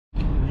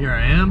Here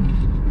I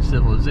am,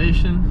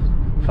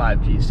 civilization.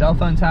 5G cell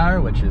phone tower,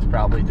 which is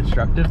probably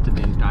destructive to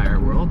the entire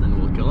world and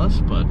will kill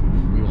us, but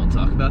we won't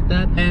talk about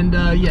that. And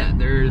yeah,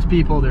 there's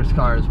people, there's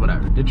cars,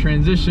 whatever. The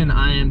transition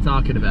I am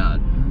talking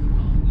about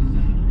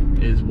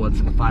is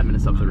what's 5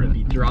 minutes up the road.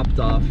 He dropped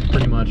off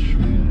pretty much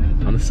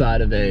on the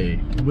side of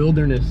a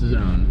wilderness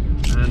zone.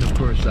 And of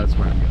course, that's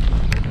where I'm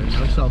going. There's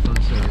no cell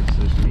phone service.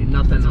 There's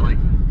nothing like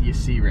you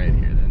see right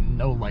here. There's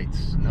no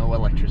lights, no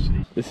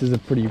electricity. This is a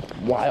pretty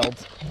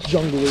wild,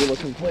 jungly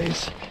looking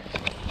place.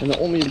 And the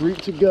only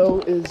route to go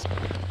is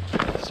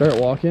start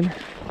walking,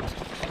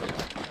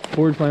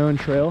 forge my own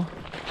trail,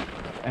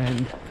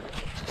 and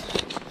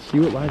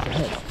see what lies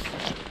ahead.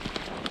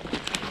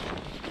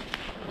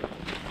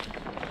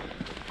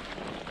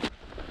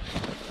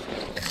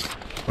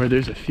 Where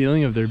there's a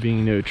feeling of there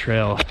being no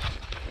trail,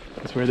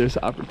 it's where there's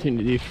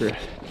opportunity for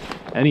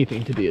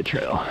anything to be a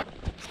trail.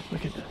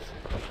 Look at this.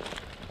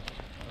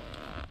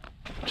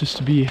 Just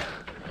to be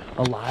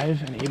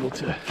alive and able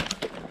to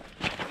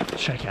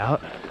check out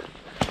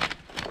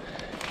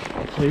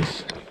a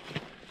place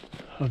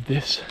of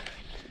this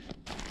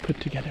put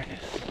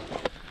togetherness.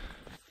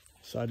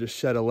 So I just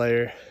shed a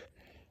layer.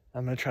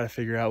 I'm gonna try to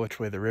figure out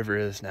which way the river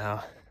is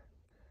now.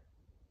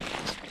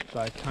 So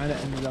I kind of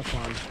ended up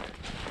on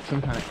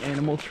some kind of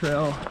animal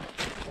trail.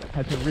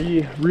 Had to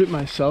reroute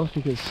myself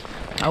because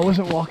I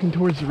wasn't walking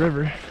towards the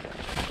river.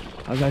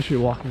 I was actually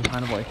walking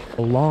kind of like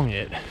along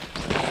it.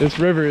 This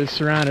river is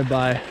surrounded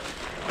by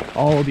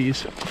all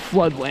these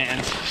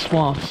floodlands,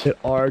 swamps that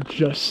are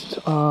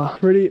just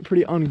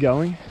pretty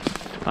ongoing.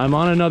 I'm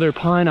on another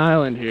pine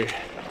island here.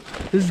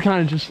 This is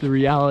kind of just the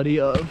reality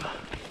of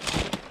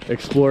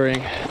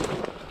exploring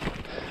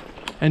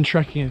and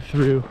trekking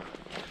through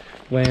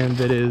land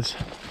that is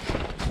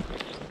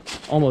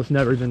almost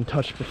never been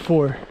touched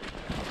before.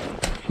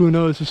 Who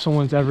knows if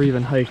someone's ever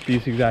even hiked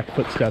these exact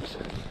footsteps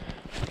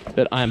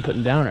that I'm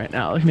putting down right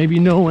now. Like maybe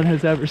no one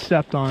has ever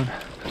stepped on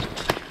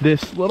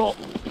this little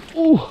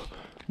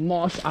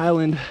moss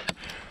island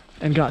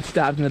and got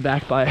stabbed in the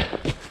back by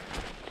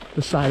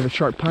the side of a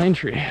sharp pine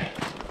tree.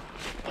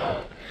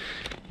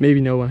 Maybe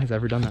no one has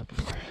ever done that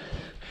before.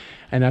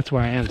 And that's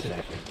where I am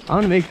today. I'm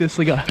gonna make this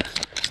like a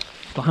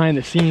behind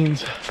the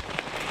scenes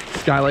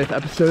Skylife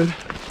episode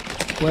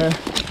where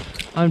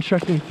I'm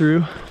trekking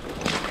through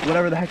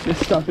whatever the heck this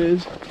stuff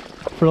is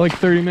for like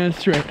 30 minutes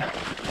straight.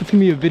 It's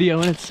gonna be a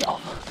video in itself.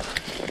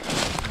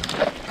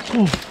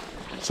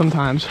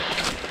 Sometimes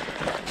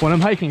when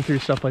I'm hiking through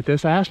stuff like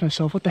this, I ask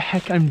myself what the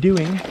heck I'm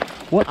doing,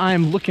 what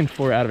I'm looking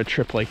for out of a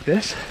trip like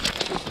this.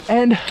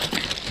 And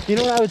you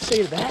know what I would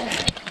say to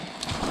that?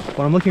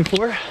 What I'm looking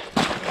for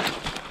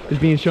is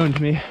being shown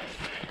to me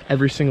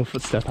every single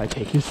footstep I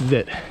take. This is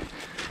it.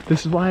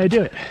 This is why I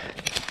do it.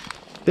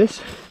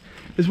 This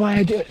is why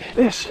I do it.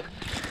 This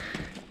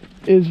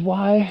is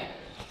why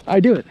I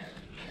do it.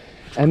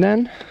 And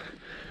then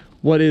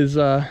what is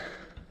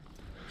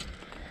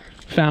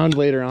found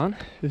later on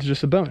is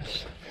just a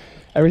bonus.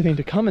 Everything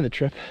to come in the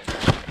trip,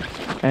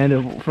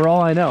 and for all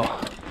I know,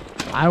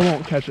 I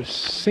won't catch a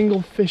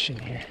single fish in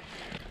here,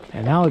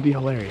 and that would be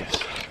hilarious.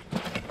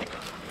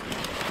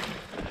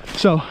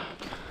 So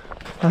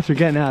after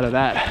getting out of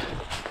that,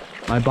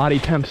 my body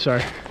temps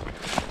are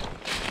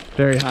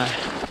very high.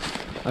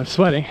 I'm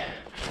sweating.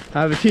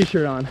 I have a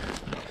t-shirt on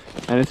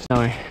and it's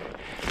snowing,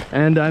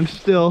 and I'm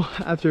still,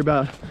 after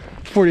about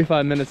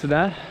 45 minutes of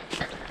that,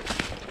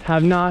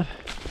 have not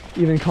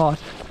even caught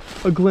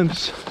a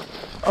glimpse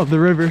of the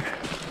river.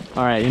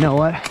 All right, you know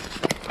what?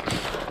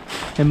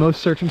 In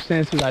most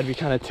circumstances, I'd be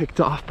kind of ticked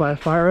off by a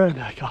fire road.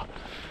 Like, oh,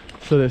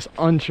 so this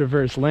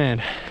untraversed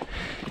land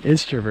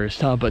is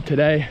traversed, huh? But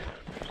today,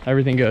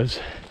 everything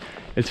goes.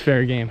 It's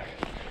fair game.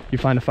 You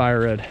find a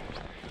fire road,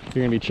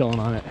 you're gonna be chilling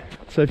on it.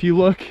 So if you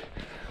look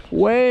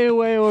way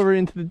over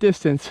into the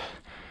distance,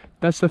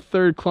 that's the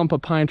third clump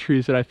of pine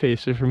trees that I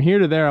faced. So from here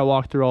to there, I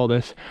walked through all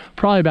this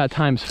probably about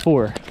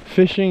 ×4.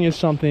 Fishing is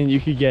something you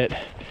could get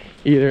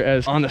either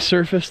as on the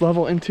surface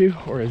level into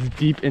or as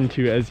deep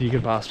into as you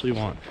could possibly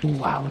want. Ooh,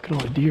 wow, look at all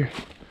the deer.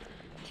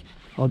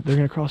 Oh, they're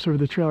gonna cross over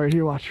the trail right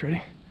here. Watch,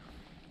 ready?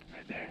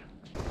 Right there.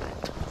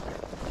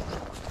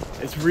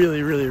 It's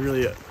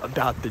really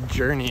about the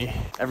journey,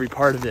 every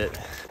part of it.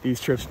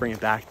 These trips bring it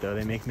back though.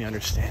 They make me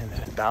understand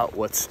about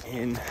what's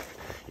in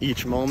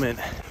each moment.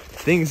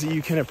 Things that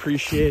you can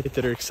appreciate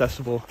that are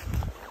accessible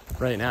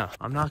right now.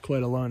 I'm not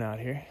quite alone out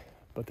here,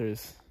 but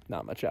there's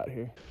not much out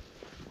here.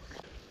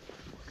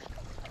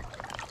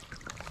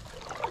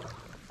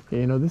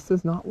 You know, this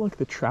does not look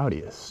the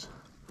troutiest.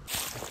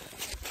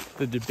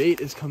 The debate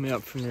is coming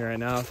up for me right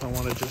now if I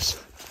want to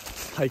just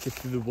hike it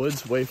through the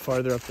woods way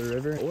farther up the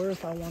river, or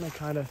if I want to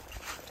kind of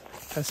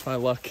test my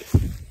luck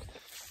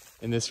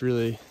in this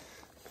really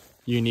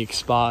unique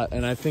spot.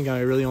 And I think I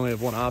really only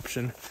have one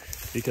option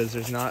because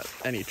there's not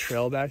any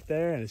trail back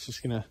there, and it's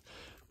just gonna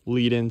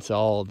lead into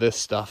all this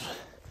stuff.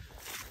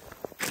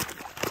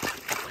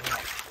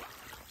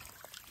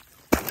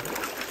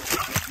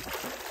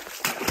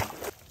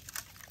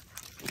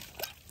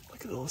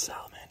 Look at the little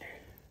salamander.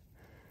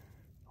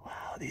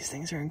 Wow, these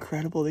things are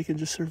incredible. They can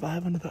just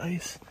survive under the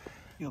ice.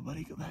 Go,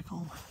 buddy, go back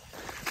home.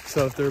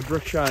 So if they're a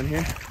brook trout in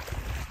here,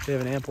 they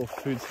have an ample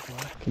food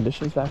supply.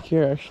 Conditions back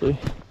here are actually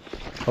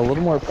a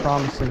little more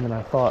promising than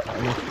I thought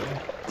initially.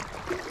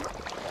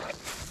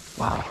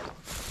 Wow.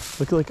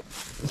 Look at, like,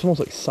 it's almost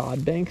like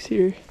sod banks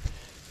here.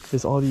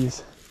 There's all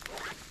these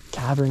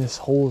cavernous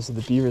holes that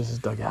the beavers has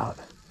dug out.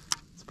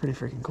 It's pretty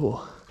freaking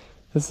cool.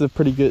 This is a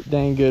pretty good,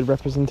 dang good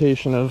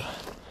representation of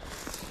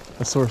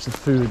a source of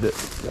food that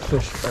the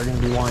fish are going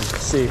to be wanting to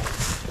see.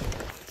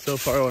 So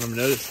far what I'm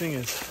noticing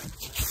is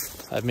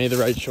I've made the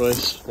right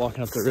choice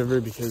walking up the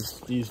river, because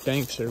these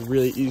banks are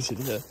really easy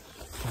to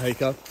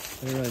hike up.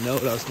 I didn't really know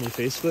what I was going to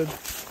be faced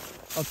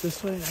with up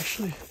this way.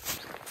 Actually,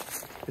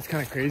 it's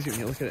kind of crazy when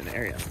you look at an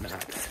area on the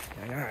map.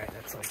 You're like, all right,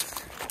 that's like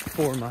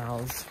 4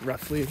 miles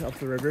roughly up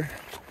the river.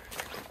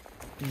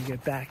 And you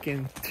get back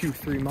in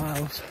 2-3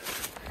 miles.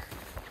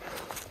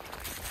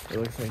 It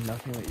looks like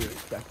nothing that you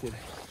expected.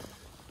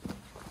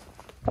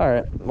 All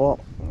right, well,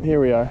 here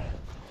we are.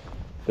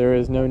 There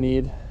is no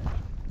need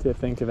to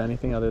think of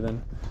anything other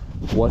than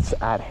what's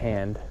at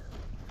hand.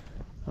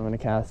 I'm gonna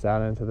cast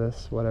out into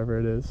this, whatever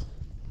it is.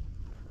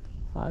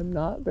 I'm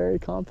not very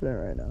confident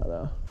right now,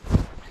 though.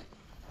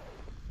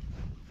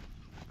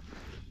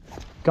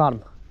 Got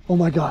him. Oh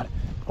my God,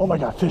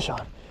 fish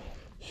on.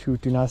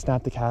 Shoot, do not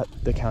snap the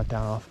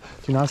countdown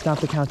off. Do not snap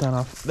the countdown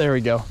off. There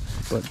we go.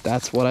 But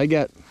that's what I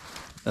get.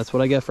 That's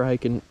what I get for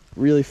hiking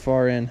really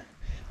far in,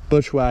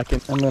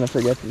 bushwhacking. I'm gonna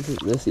forget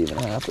this even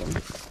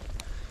happened.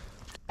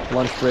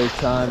 Lunch break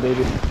time,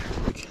 baby.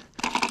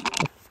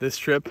 This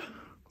trip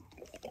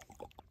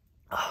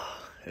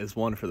is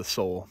one for the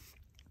soul.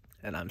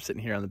 And I'm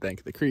sitting here on the bank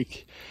of the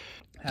creek,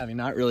 having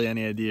not really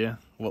any idea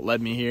what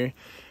led me here,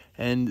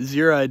 and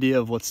zero idea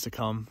of what's to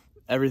come.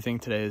 Everything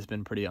today has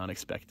been pretty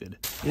unexpected.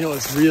 You know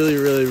what's really,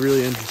 really,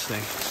 really interesting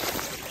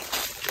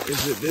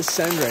is that this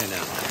send right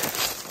now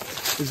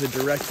is a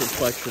direct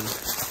reflection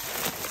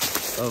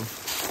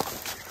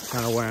of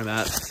kind of where I'm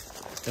at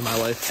in my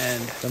life.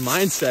 And the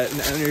mindset and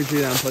the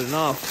energy that I'm putting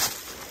off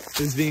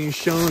is being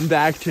shown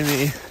back to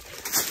me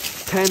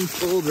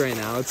tenfold right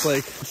now. It's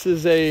like, this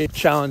is a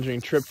challenging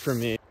trip for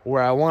me.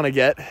 Where I want to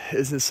get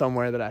isn't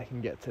somewhere that I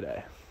can get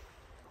today.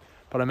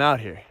 But I'm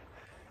out here.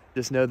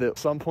 Just know that at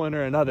some point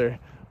or another,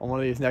 on one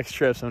of these next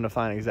trips, I'm going to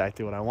find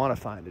exactly what I want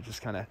to find. It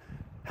just kind of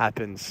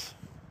happens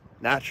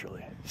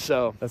naturally.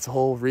 So that's the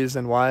whole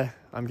reason why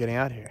I'm getting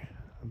out here.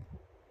 I'm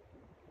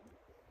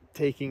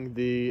taking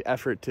the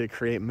effort to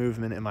create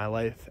movement in my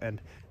life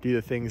and do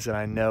the things that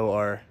I know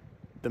are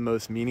the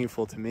most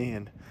meaningful to me.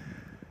 And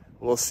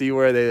we'll see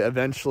where they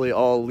eventually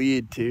all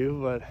lead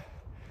to, but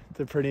it's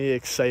a pretty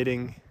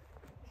exciting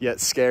yet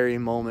scary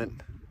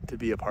moment to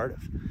be a part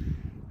of.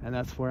 And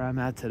that's where I'm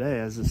at today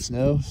as the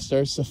snow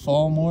starts to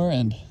fall more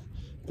and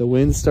the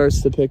wind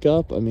starts to pick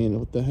up. I mean,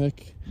 what the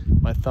heck?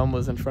 My thumb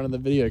was in front of the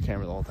video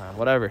camera the whole time,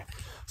 whatever.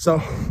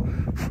 So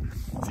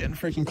it's getting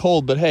freaking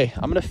cold, but hey,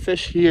 I'm gonna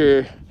fish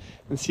here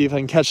and see if I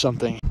can catch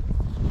something.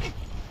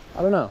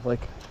 I don't know, like,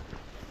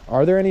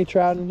 are there any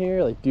trout in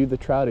here? Like, do the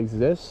trout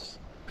exist?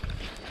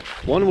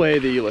 One way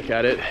that you look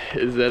at it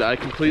is that I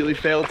completely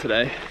failed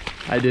today.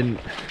 I didn't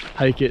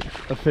hike it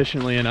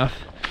efficiently enough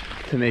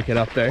to make it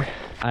up there.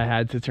 I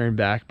had to turn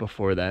back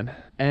before then.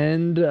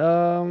 And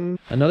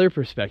another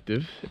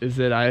perspective is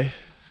that I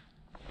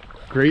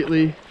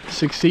greatly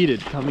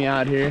succeeded coming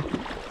out here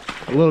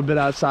a little bit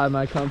outside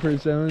my comfort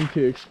zone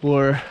to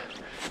explore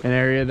an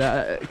area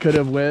that could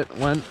have went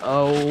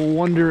a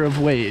wonder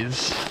of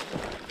ways.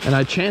 And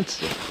I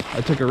chanced it.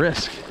 I took a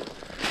risk.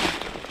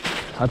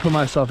 I put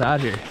myself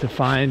out here to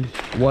find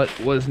what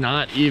was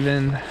not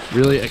even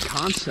really a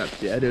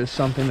concept yet. It was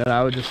something that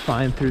I would just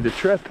find through the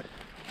trip.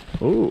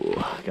 Oh,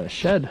 got a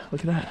shed.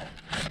 Look at that.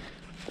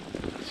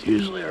 It's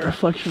usually a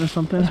reflection of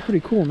something. That's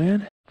pretty cool,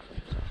 man.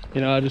 You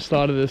know, I just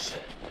thought of this.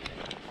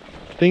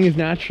 Things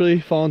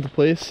naturally fall into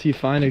place. You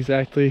find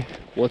exactly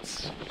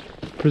what's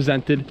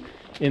presented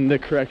in the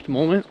correct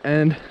moment.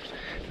 And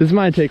this is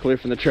my takeaway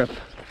from the trip.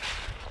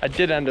 I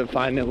did end up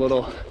finding a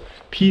little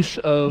piece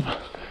of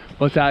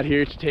what's out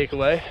here to take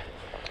away.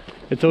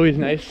 It's always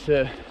nice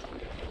to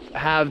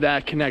have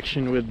that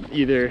connection with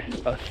either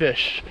a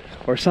fish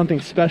or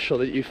something special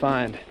that you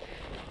find,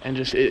 and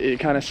just it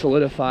kind of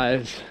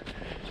solidifies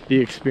the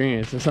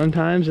experience. And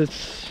sometimes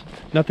it's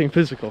nothing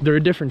physical. There are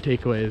different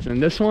takeaways,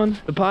 and this one,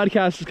 the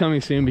podcast is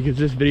coming soon because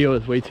this video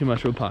is way too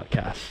much of a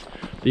podcast.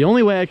 The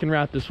only way I can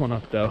wrap this one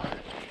up though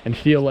and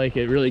feel like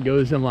it really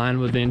goes in line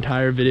with the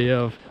entire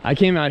video of, I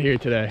came out here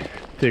today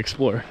to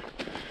explore.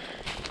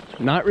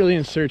 Not really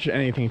in search of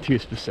anything too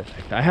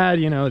specific. I had,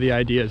 you know, the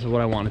ideas of what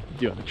I wanted to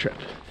do on the trip.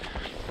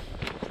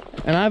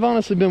 And I've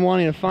honestly been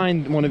wanting to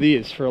find one of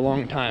these for a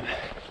long time.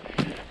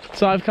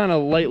 So I've kind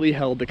of lightly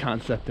held the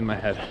concept in my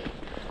head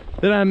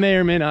that I may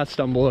or may not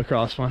stumble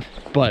across one,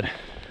 but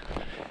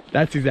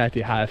that's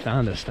exactly how I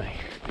found this thing.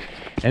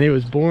 And it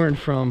was born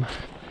from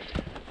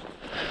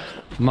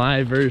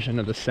my version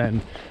of the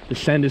send. The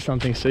send is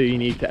something so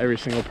unique to every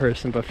single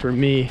person, but for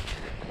me,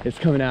 it's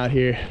coming out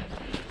here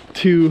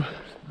to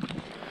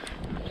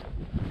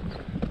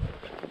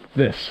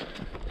this.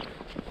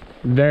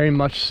 Very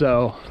much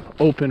so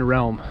open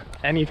realm.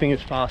 Anything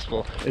is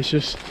possible. It's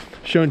just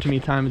shown to me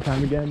time and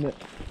time again that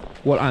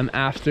what I'm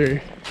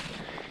after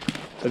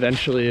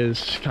eventually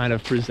is kind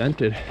of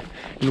presented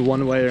in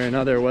one way or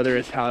another, whether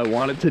it's how I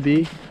want it to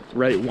be,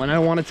 right when I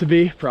want it to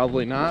be,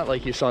 probably not,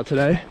 like you saw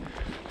today,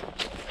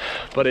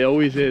 but it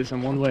always is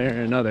in one way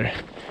or another.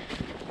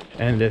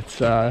 And it's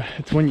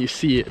when you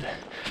see it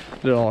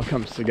that it all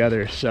comes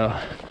together. So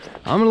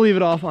I'm gonna leave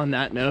it off on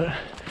that note.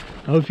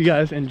 I hope you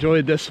guys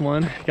enjoyed this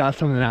one, got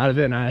something out of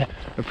it, and I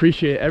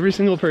appreciate every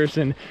single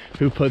person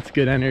who puts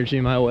good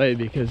energy my way,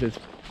 because it's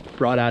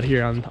brought out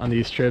here on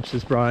these trips,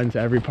 it's brought into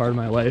every part of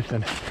my life,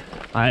 and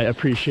I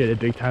appreciate it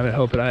big time.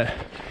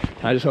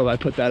 I just hope I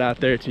put that out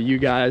there to you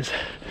guys,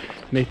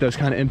 make those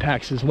kind of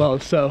impacts as well.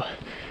 So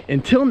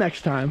until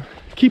next time,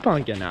 keep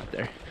on getting out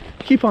there,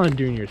 keep on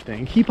doing your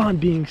thing, keep on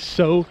being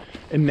so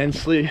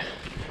immensely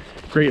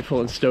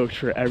grateful and stoked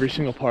for every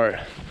single part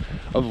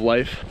of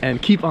life,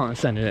 and keep on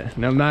sending it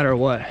no matter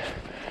what.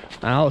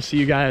 And I'll see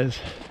you guys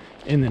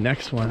in the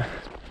next one.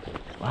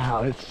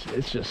 Wow,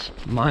 it's just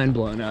mind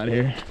blowing out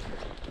here.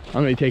 I'm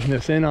gonna be taking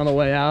this in on the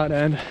way out,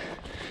 and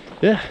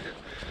yeah,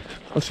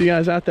 I'll see you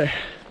guys out there.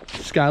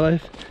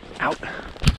 Skylife out.